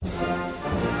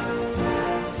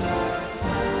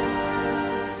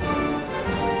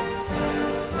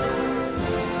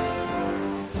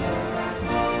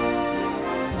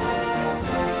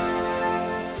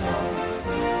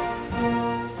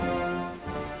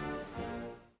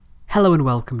Hello and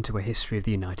welcome to A History of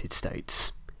the United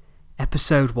States,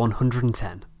 Episode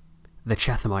 110, The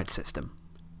Chathamite System.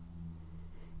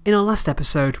 In our last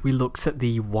episode, we looked at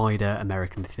the wider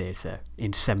American theatre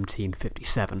in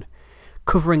 1757,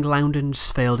 covering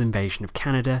Loudon's failed invasion of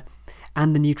Canada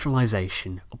and the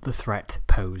neutralisation of the threat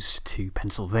posed to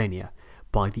Pennsylvania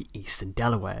by the Eastern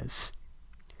Delawares.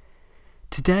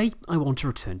 Today, I want to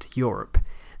return to Europe,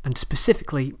 and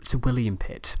specifically to William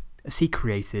Pitt, as he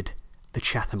created the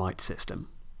Chathamite system.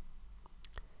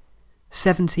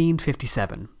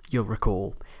 1757, you'll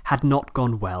recall, had not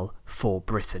gone well for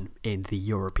Britain in the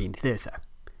European theatre.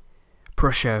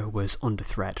 Prussia was under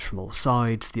threat from all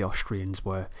sides, the Austrians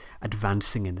were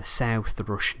advancing in the south, the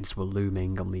Russians were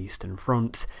looming on the eastern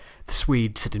front, the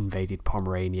Swedes had invaded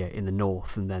Pomerania in the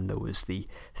north, and then there was the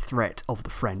threat of the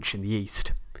French in the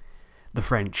east. The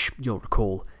French, you'll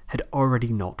recall, had already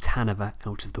knocked Hanover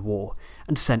out of the war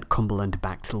and sent Cumberland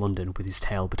back to London with his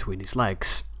tail between his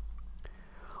legs.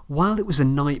 While it was a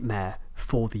nightmare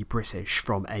for the British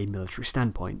from a military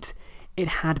standpoint, it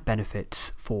had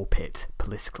benefits for Pitt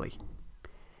politically.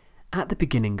 At the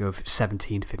beginning of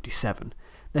 1757,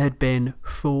 there had been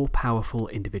four powerful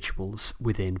individuals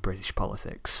within British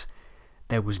politics.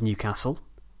 There was Newcastle,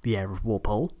 the heir of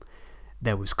Walpole,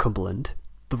 there was Cumberland,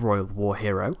 the royal war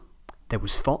hero, there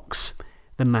was Fox,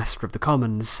 the Master of the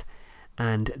Commons,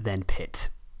 and then Pitt,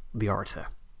 the orator.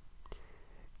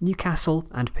 Newcastle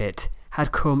and Pitt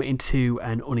had come into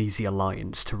an uneasy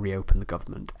alliance to reopen the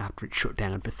government after it shut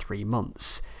down for 3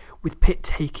 months, with Pitt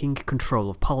taking control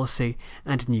of policy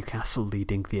and Newcastle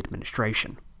leading the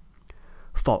administration.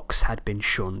 Fox had been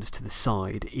shunned to the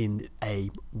side in a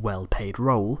well-paid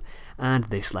role, and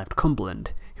this left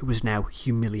Cumberland, who was now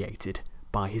humiliated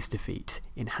by his defeat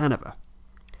in Hanover.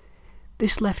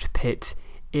 This left Pitt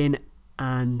in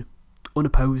an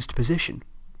unopposed position.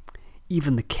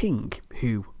 Even the king,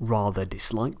 who rather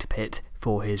disliked Pitt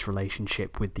for his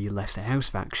relationship with the Leicester House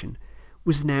faction,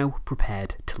 was now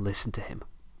prepared to listen to him.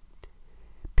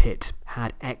 Pitt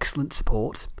had excellent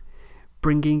support,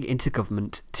 bringing into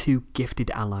government two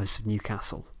gifted allies of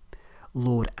Newcastle,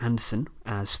 Lord Anson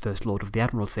as First Lord of the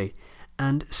Admiralty,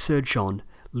 and Sir John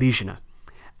Legionnaire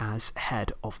as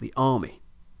head of the army.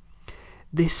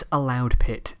 This allowed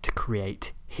Pitt to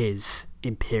create his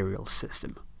imperial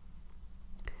system.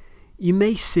 You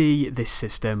may see this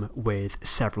system with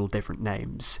several different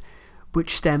names,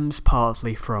 which stems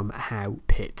partly from how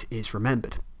Pitt is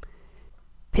remembered.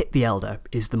 Pitt the Elder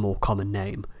is the more common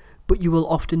name, but you will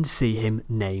often see him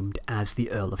named as the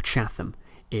Earl of Chatham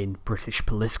in British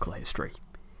political history.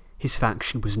 His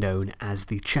faction was known as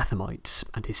the Chathamites,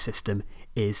 and his system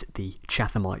is the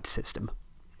Chathamite system.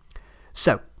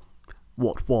 So,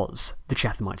 what was the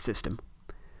Chathamite system?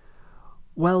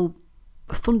 Well,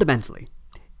 fundamentally,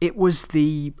 it was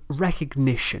the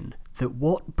recognition that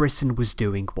what Britain was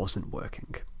doing wasn't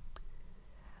working.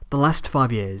 The last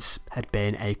 5 years had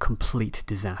been a complete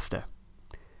disaster,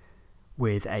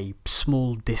 with a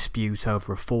small dispute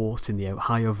over a fort in the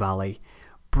Ohio Valley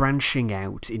branching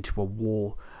out into a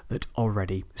war that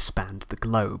already spanned the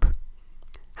globe.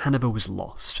 Hanover was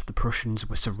lost, the Prussians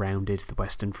were surrounded, the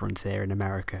western frontier in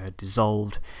America had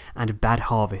dissolved, and bad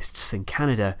harvests in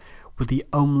Canada were the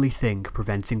only thing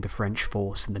preventing the French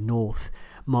force in the north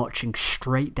marching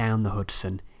straight down the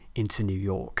Hudson into New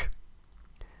York.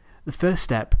 The first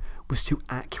step was to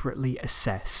accurately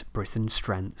assess Britain's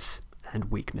strengths and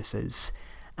weaknesses,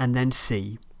 and then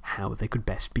see how they could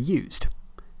best be used.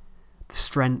 The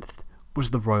strength was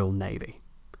the Royal Navy.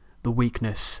 The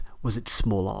weakness was its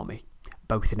small army,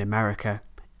 both in America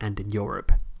and in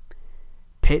Europe.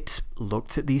 Pitt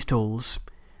looked at these tools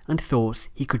and thought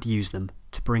he could use them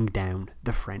to bring down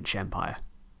the French Empire.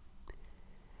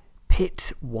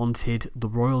 Pitt wanted the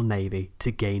Royal Navy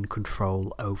to gain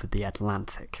control over the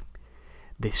Atlantic.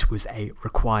 This was a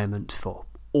requirement for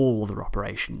all other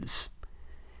operations.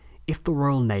 If the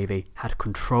Royal Navy had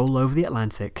control over the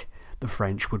Atlantic, the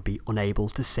French would be unable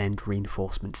to send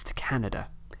reinforcements to Canada.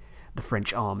 The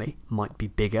French army might be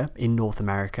bigger in North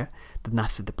America than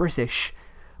that of the British,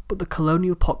 but the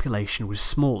colonial population was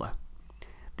smaller.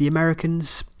 The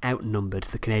Americans outnumbered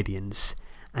the Canadians,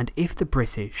 and if the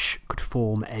British could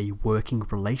form a working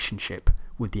relationship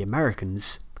with the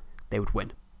Americans, they would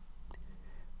win.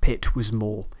 Pitt was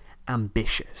more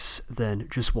ambitious than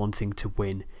just wanting to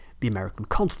win the American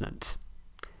continent.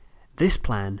 This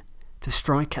plan, to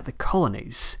strike at the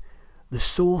colonies, the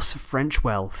source of French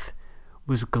wealth,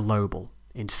 was global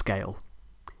in scale.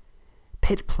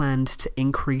 Pitt planned to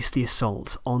increase the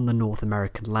assault on the North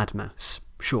American landmass,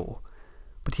 sure,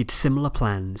 but he had similar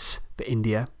plans for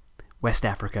India, West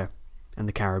Africa, and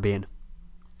the Caribbean.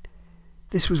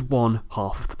 This was one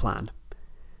half of the plan.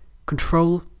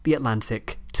 Control the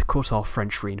Atlantic to cut off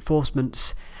French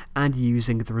reinforcements, and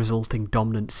using the resulting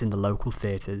dominance in the local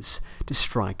theatres to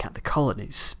strike at the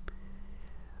colonies.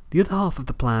 The other half of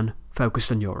the plan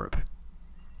focused on Europe.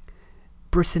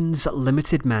 Britain's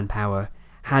limited manpower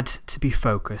had to be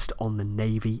focused on the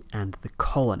navy and the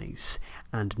colonies,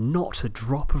 and not a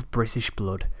drop of British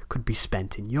blood could be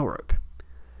spent in Europe.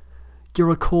 You'll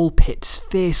recall Pitt's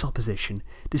fierce opposition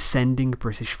to sending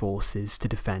British forces to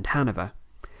defend Hanover,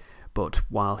 but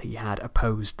while he had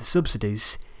opposed the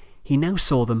subsidies, he now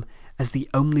saw them as the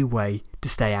only way to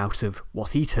stay out of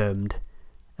what he termed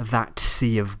that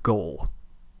Sea of Gaul,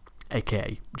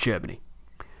 aka Germany.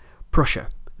 Prussia,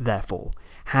 therefore,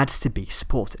 had to be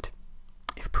supported.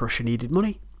 If Prussia needed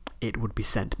money, it would be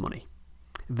sent money.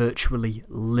 Virtually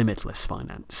limitless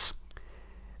finance.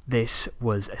 This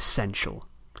was essential.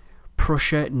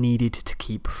 Prussia needed to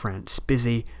keep France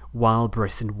busy while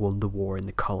Britain won the war in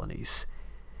the colonies.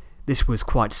 This was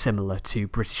quite similar to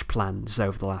British plans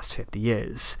over the last 50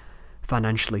 years,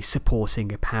 financially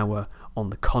supporting a power on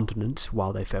the continent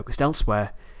while they focused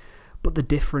elsewhere, but the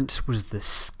difference was the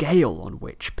scale on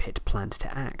which Pitt planned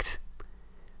to act.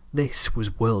 This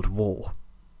was World War.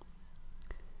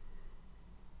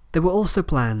 There were also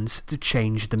plans to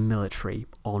change the military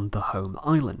on the home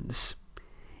islands.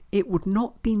 It would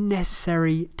not be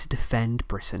necessary to defend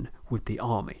Britain with the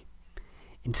army.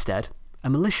 Instead, a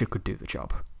militia could do the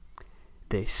job.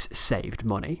 This saved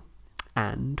money,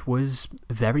 and was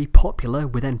very popular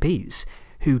with MPs,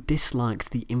 who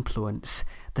disliked the influence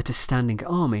that a standing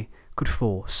army could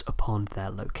force upon their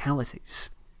localities.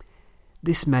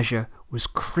 This measure was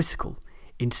critical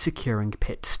in securing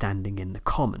Pitt's standing in the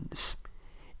Commons.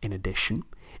 In addition,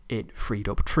 it freed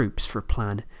up troops for a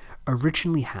plan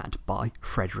originally had by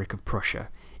Frederick of Prussia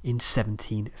in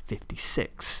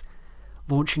 1756,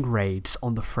 launching raids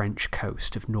on the French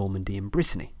coast of Normandy and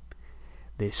Brittany.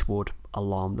 This would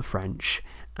alarm the French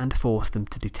and force them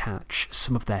to detach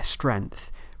some of their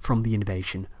strength from the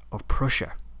invasion of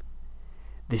Prussia.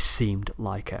 This seemed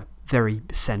like a very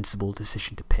sensible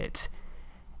decision to Pitt,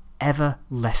 ever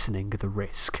lessening the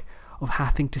risk of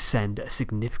having to send a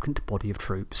significant body of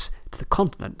troops to the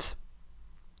continent.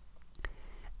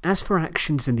 As for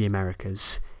actions in the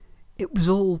Americas, it was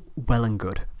all well and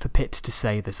good for Pitt to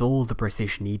say that all the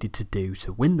British needed to do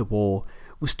to win the war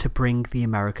was to bring the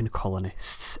American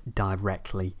colonists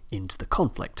directly into the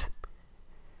conflict.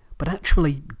 But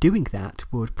actually doing that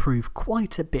would prove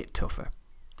quite a bit tougher.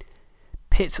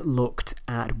 Pitt looked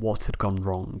at what had gone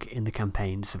wrong in the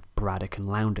campaigns of Braddock and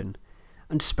Loudon,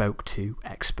 and spoke to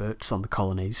experts on the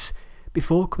colonies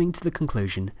before coming to the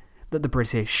conclusion that the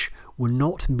British were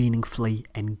not meaningfully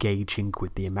engaging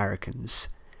with the Americans,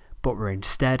 but were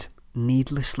instead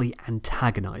needlessly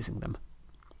antagonising them.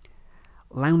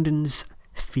 Loudon's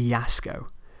fiasco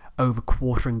over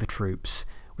quartering the troops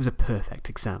was a perfect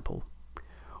example.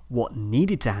 What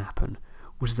needed to happen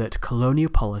was that colonial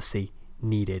policy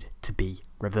needed to be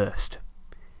reversed.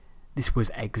 This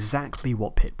was exactly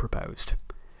what Pitt proposed.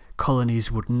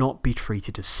 Colonies would not be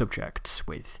treated as subjects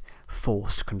with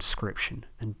forced conscription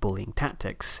and bullying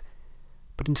tactics,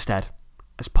 but instead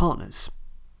as partners,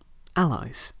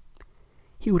 allies.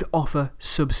 He would offer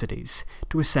subsidies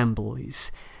to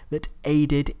assemblies that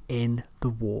aided in the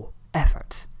war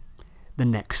effort. The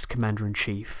next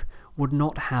commander-in-chief would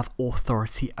not have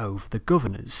authority over the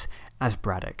governors, as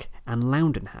Braddock and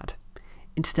Loudon had.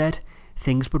 Instead,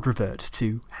 things would revert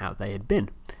to how they had been,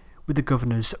 with the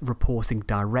governors reporting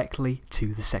directly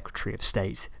to the Secretary of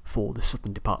State for the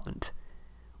Southern Department,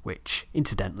 which,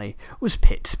 incidentally, was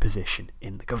Pitt's position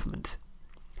in the government.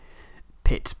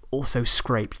 Pitt also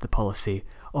scraped the policy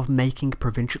of making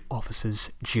provincial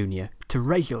officers junior to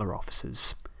regular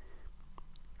officers.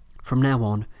 From now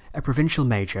on, a provincial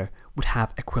major would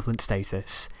have equivalent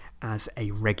status as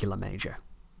a regular major.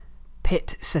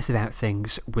 Pitt set about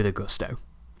things with a gusto.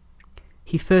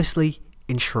 He firstly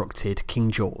instructed King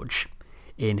George,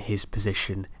 in his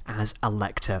position as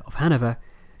Elector of Hanover,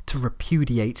 to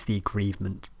repudiate the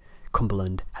aggrievement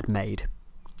Cumberland had made,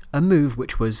 a move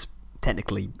which was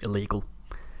technically illegal.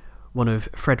 One of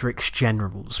Frederick's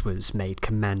generals was made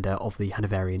commander of the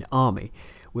Hanoverian army,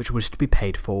 which was to be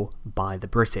paid for by the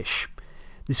British.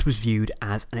 This was viewed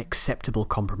as an acceptable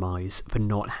compromise for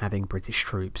not having British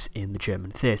troops in the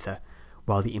German theatre,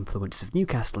 while the influence of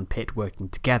Newcastle and Pitt working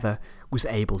together was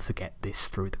able to get this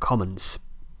through the Commons.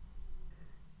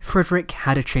 Frederick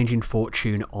had a change in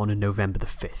fortune on November the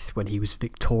 5th when he was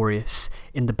victorious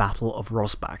in the Battle of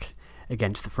Rosbach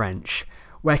against the French,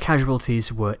 where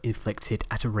casualties were inflicted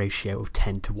at a ratio of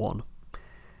 10 to 1.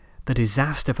 The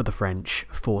disaster for the French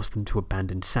forced them to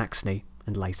abandon Saxony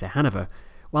and later Hanover,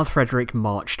 while Frederick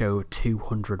marched over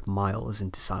 200 miles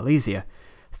into Silesia,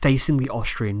 facing the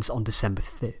Austrians on December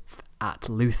 5th at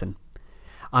Leuthen.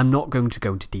 I'm not going to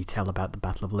go into detail about the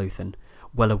Battle of Leuthen,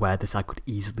 well aware that I could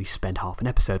easily spend half an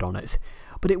episode on it,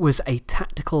 but it was a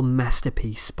tactical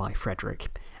masterpiece by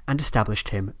Frederick, and established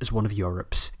him as one of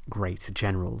Europe's great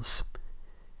generals.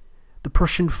 The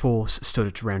Prussian force stood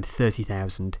at around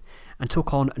 30,000 and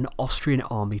took on an Austrian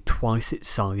army twice its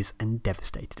size and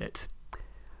devastated it.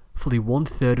 Fully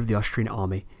 1/3 of the Austrian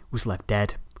army was left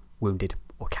dead, wounded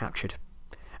or captured,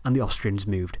 and the Austrians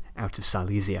moved out of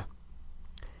Silesia.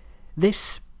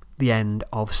 This, the end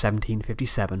of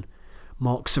 1757,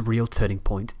 marks a real turning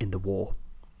point in the war.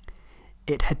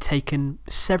 It had taken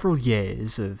several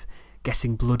years of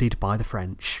getting bloodied by the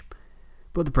French,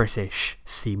 but the British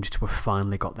seemed to have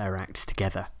finally got their act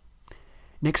together.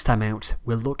 Next time out,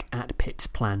 we'll look at Pitt's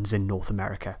plans in North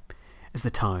America as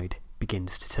the tide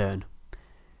begins to turn.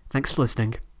 Thanks for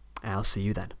listening. I'll see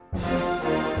you then.